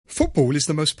Football is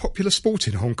the most popular sport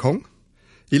in Hong Kong.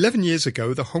 11 years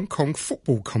ago, the Hong Kong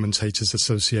Football Commentators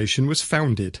Association was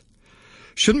founded.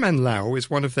 Shun-Man Lau is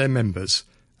one of their members,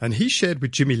 and he shared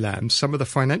with Jimmy Lam some of the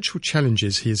financial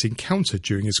challenges he has encountered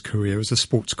during his career as a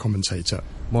sports commentator.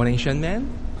 Morning,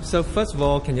 Shun-Man. So first of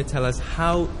all, can you tell us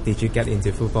how did you get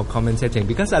into football commentating?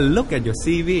 Because I look at your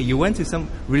CV, you went to some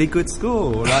really good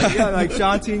school, like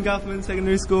Sha Tin Government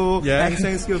Secondary School, Hang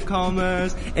Seng School of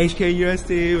Commerce, HK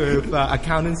University with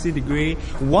accountancy degree.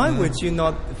 Why would you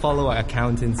not follow an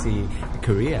accountancy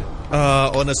career?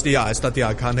 Honestly, I studied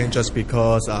accounting just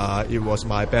because it was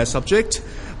my best subject.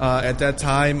 At that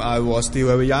time, I was still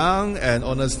very young, and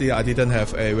honestly, I didn't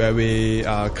have a very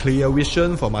clear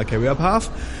vision for my career path.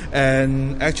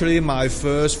 And actually, my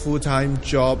first full-time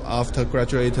job after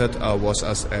graduated was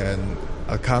as an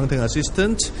accounting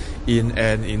assistant in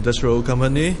an industrial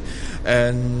company.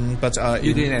 But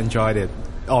you didn't enjoy it,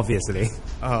 obviously.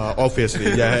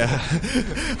 Obviously, yeah.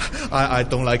 I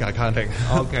don't like accounting.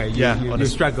 Okay, you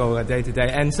struggle day to day,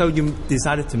 and so you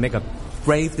decided to make a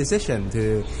brave decision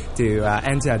to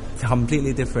enter a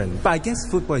completely different. But I guess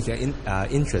football is your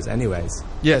interest, anyways.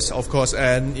 Yes, of course.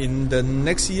 And in the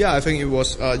next year, I think it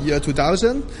was year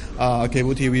 2000,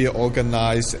 cable TV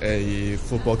organized a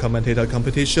football commentator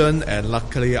competition, and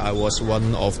luckily I was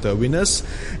one of the winners.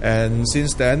 And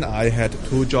since then, I had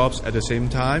 2 jobs at the same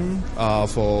time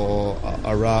for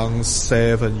around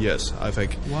 7 years, I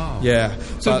think. Wow. Yeah.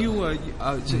 So you were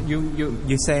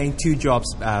you're saying 2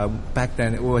 jobs back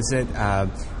then. Was it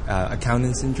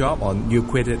accountancy job, or you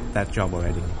quitted that job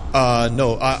already?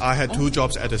 No, I had 2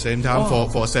 jobs at the same time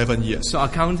for 7 years. So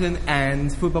accountant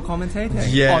and football commentating?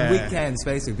 Yeah. On weekends,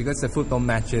 basically, because the football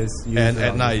matches... And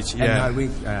at night, yeah. At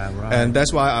night, right. And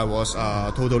that's why I was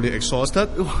totally exhausted.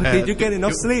 Did you get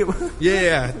enough sleep?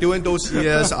 Yeah, during those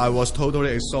years, I was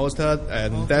totally exhausted,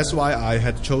 and that's why I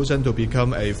had chosen to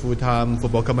become a full-time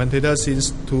football commentator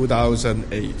since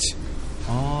 2008.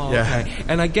 Oh, okay. Yeah.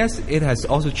 And I guess it has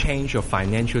also changed your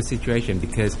financial situation,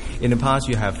 because in the past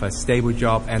you have a stable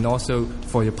job, and also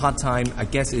for your part-time, I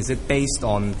guess, is it based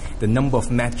on the number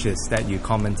of matches that you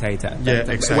commentated?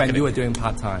 Yeah, exactly. When you were doing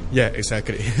part-time? Yeah,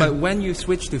 exactly. But when you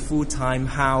switch to full-time,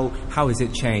 how has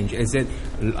it changed? Is it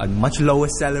a much lower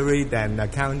salary than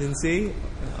accountancy?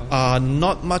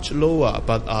 Not much lower,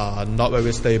 but not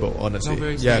very stable, honestly. Not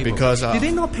very stable. Yeah, because... Did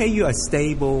they not pay you a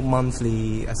stable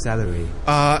monthly salary?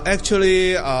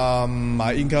 Actually,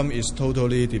 my income is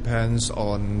totally depends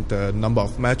on the number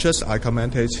of matches I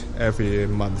commentate every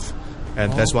month.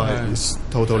 And that's why it's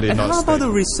totally not stable. And how about the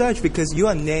research? Because you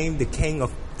are named the king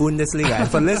of Bundesliga. And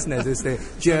for listeners, it's the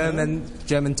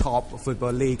German top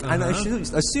football league. And I should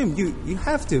assume you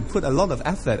have to put a lot of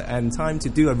effort and time to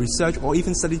do a research or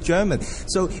even study German.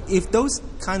 So if those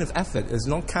kind of effort is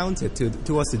not counted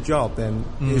towards the job, then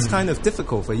it's kind of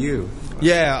difficult for you.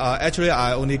 Yeah, actually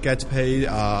I only get paid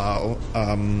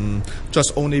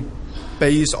just only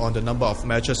based on the number of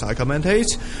matches I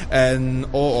commentate, and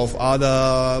all of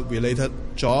other related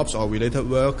jobs or related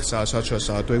work, such as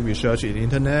doing research in the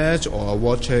internet or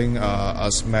watching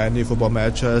as many football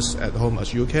matches at home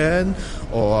as you can,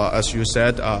 or as you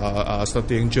said,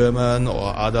 studying German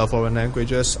or other foreign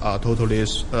languages are totally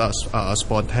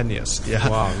spontaneous. Yeah.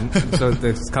 Wow. So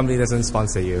the company doesn't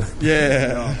sponsor you?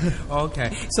 Yeah.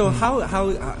 Okay. So how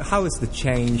is the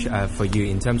change for you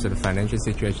in terms of the financial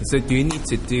situation? So do you need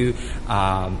to do,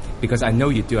 because I know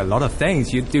you do a lot of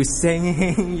things. You do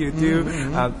singing, you do,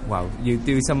 you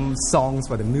do some songs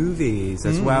for the movies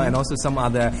as well, and also some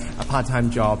other part-time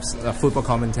jobs, football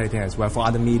commentating as well for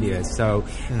other media. So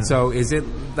is it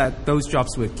that those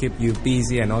jobs will keep you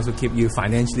busy and also keep you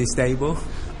financially stable?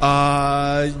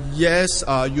 Yes,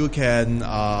 you can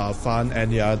find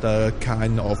any other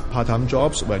kind of part-time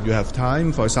jobs when you have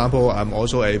time. For example, I'm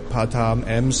also a part-time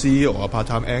MC or a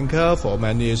part-time anchor for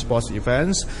many sports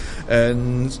events.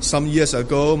 And some years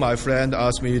ago, my friend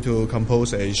asked me to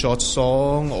compose a short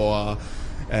song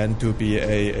and to be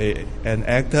an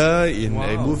actor in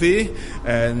a movie,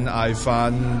 and I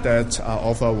found that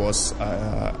offer was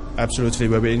absolutely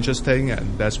very interesting,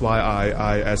 and that's why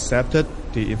I accepted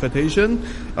the invitation,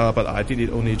 but I did it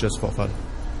only just for fun.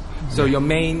 So your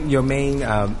main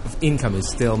income is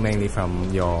still mainly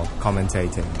from your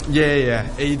commentating? Yeah.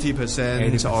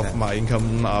 80% of my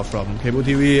income are from cable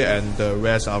TV, and the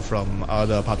rest are from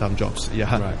other part-time jobs.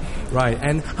 Yeah. Right.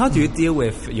 And how do you deal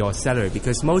with your salary?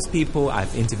 Because most people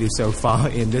I've interviewed so far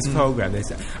in this program, they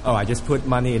say, I just put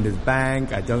money in the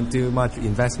bank, I don't do much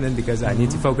investment because I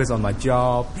need to focus on my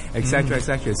job, etc.,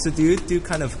 etc. So do you do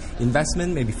kind of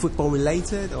investment, maybe football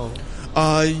related, or?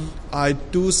 I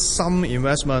do some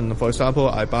investment. For example,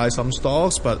 I buy some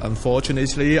stocks, but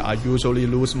unfortunately, I usually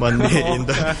lose money in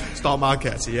the stock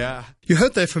markets. Yeah. You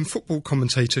heard there from football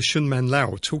commentator Shun-Man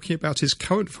Lau talking about his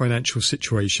current financial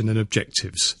situation and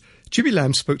objectives. Jimmy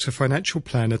Lam spoke to financial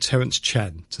planner Terence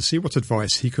Chan to see what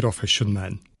advice he could offer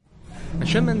Shun-Man.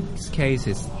 Shun-Man's case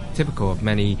is typical of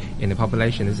many in the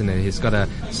population, isn't it? He's got a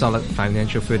solid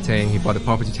financial footing. He bought a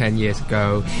property 10 years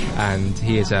ago, and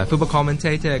he is a football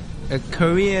commentator, a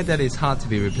career that is hard to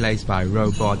be replaced by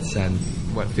robots, and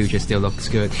what future still looks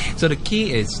good. So the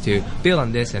key is to build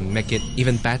on this and make it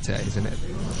even better, isn't it?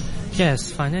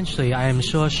 Yes, financially, I am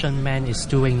sure Shun-Man is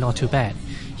doing not too bad.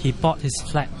 He bought his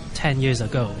flat 10 years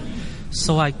ago,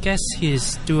 so I guess he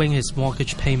is doing his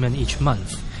mortgage payment each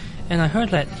month. And I heard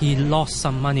that he lost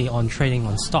some money on trading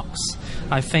on stocks.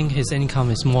 I think his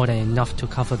income is more than enough to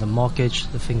cover the mortgage,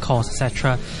 the living costs,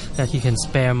 etc., that he can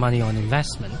spare money on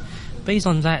investment. Based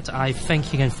on that, I think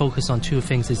he can focus on two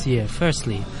things this year.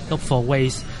 Firstly, look for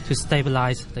ways to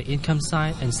stabilize the income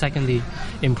side, and secondly,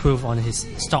 improve on his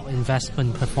stock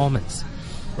investment performance.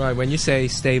 Right, when you say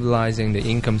stabilizing the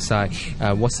income side,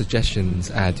 what suggestions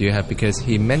do you have? Because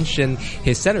he mentioned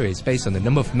his salary is based on the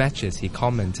number of matches he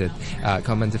commented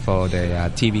for the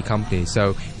TV company.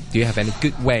 So do you have any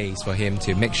good ways for him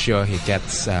to make sure he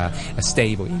gets a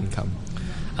stable income?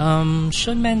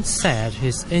 Shun-Man said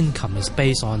his income is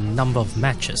based on number of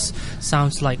matches.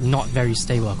 Sounds like not very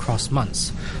stable across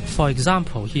months. For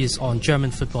example, he is on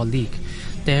German Football League.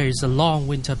 There is a long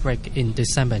winter break in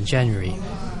December and January.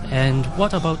 And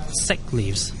what about sick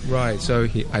leaves? Right, so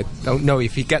I don't know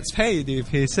if he gets paid if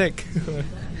he's sick.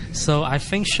 So I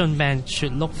think Shun-Man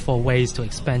should look for ways to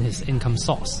expand his income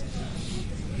source.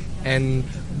 And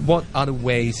what other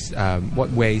ways,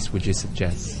 what ways would you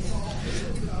suggest?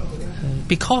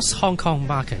 Because Hong Kong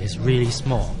market is really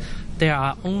small, there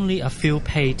are only a few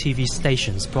paid TV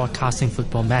stations broadcasting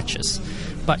football matches.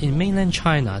 But in mainland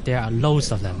China, there are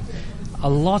loads of them. A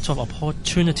lot of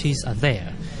opportunities are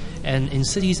there. And in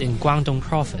cities in Guangdong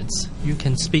province, you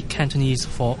can speak Cantonese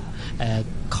for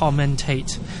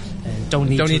commentate. Don't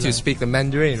need to speak the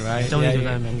Mandarin, right? Don't need to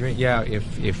learn Mandarin. Yeah,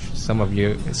 if some of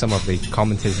the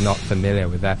commentators not familiar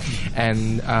with that,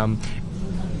 and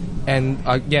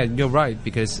yeah, you're right,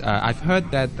 because I've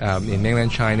heard that in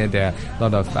mainland China there are a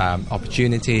lot of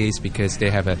opportunities because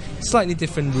they have a slightly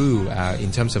different rule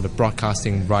in terms of the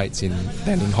broadcasting rights than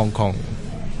in Hong Kong.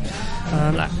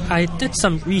 I did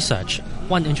some research.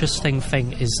 One interesting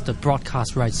thing is the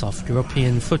broadcast rights of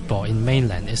European football in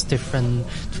mainland is different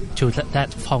to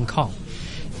that of Hong Kong.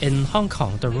 In Hong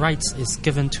Kong, the rights is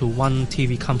given to one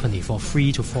TV company for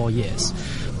 3 to 4 years,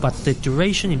 but the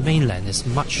duration in mainland is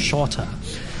much shorter.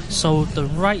 So the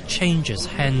right changes,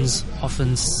 hence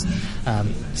often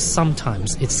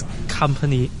sometimes it's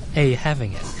company A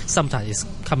having it, sometimes it's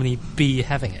company B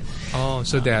having it. Oh,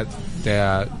 so they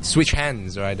are switch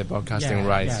hands, right? The broadcasting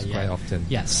rights quite often.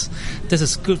 Yes, this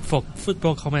is good for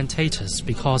football commentators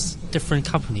because different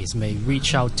companies may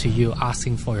reach out to you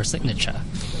asking for your signature.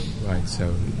 Right,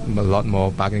 so a lot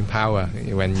more bargaining power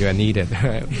when you are needed.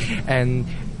 And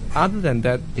other than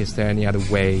that, is there any other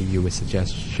way you would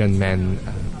suggest Shun-Man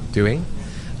doing?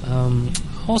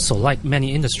 Also, like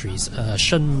many industries,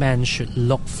 Shun-Man should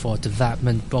look for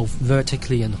development both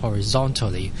vertically and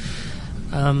horizontally.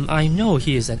 I know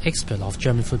he is an expert of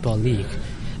German Football League.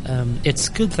 It's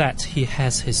good that he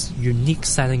has his unique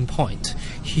selling point.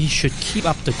 He should keep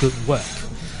up the good work,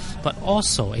 but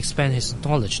also expand his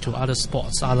knowledge to other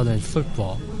sports other than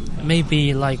football,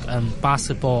 maybe like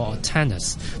basketball or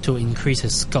tennis, to increase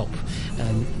his scope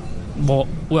and more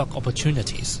work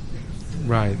opportunities.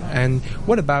 Right. And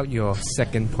what about your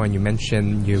second point? You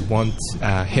mentioned you want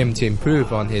him to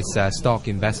improve on his stock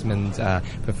investment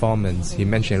performance. He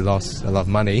mentioned he lost a lot of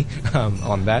money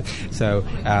on that. So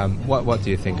what do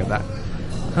you think of that?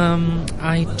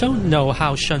 I don't know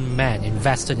how Shun-Man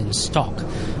invested in stock,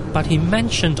 but he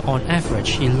mentioned on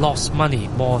average he lost money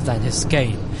more than his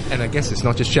gain. And I guess it's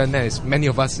not just Shun-Man, it's many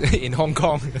of us in Hong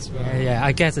Kong as well. Yeah,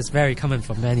 I guess it's very common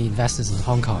for many investors in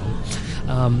Hong Kong.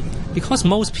 Because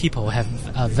most people have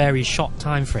a very short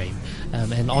time frame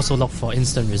and also look for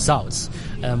instant results.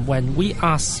 When we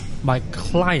ask my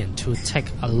client to take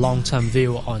a long-term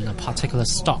view on a particular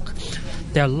stock,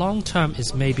 their long-term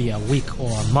is maybe a week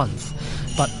or a month.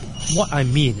 But what I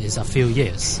mean is a few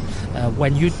years.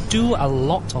 When you do a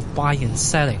lot of buying and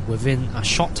selling within a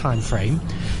short time frame,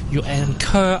 you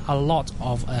incur a lot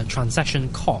of transaction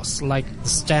costs like the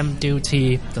stamp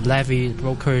duty, the levy,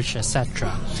 brokerage, etc.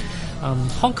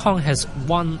 Hong Kong has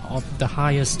one of the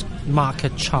highest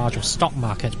market charge of stock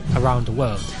market around the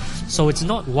world. So it's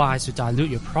not wise to dilute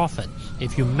your profit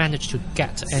if you manage to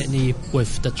get any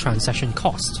with the transaction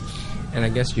cost. And I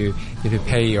guess you to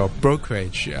pay your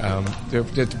brokerage. Your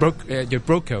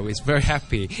broker is very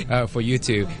happy for you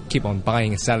to keep on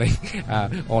buying and selling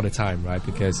all the time, right?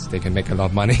 Because they can make a lot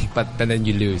of money, but then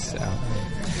you lose.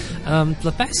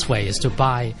 The best way is to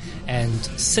buy and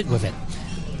sit with it.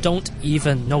 Don't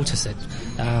even notice it.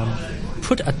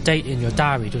 Put a date in your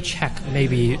diary to check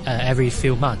maybe every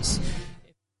few months.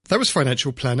 That was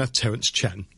financial planner Terence Chan.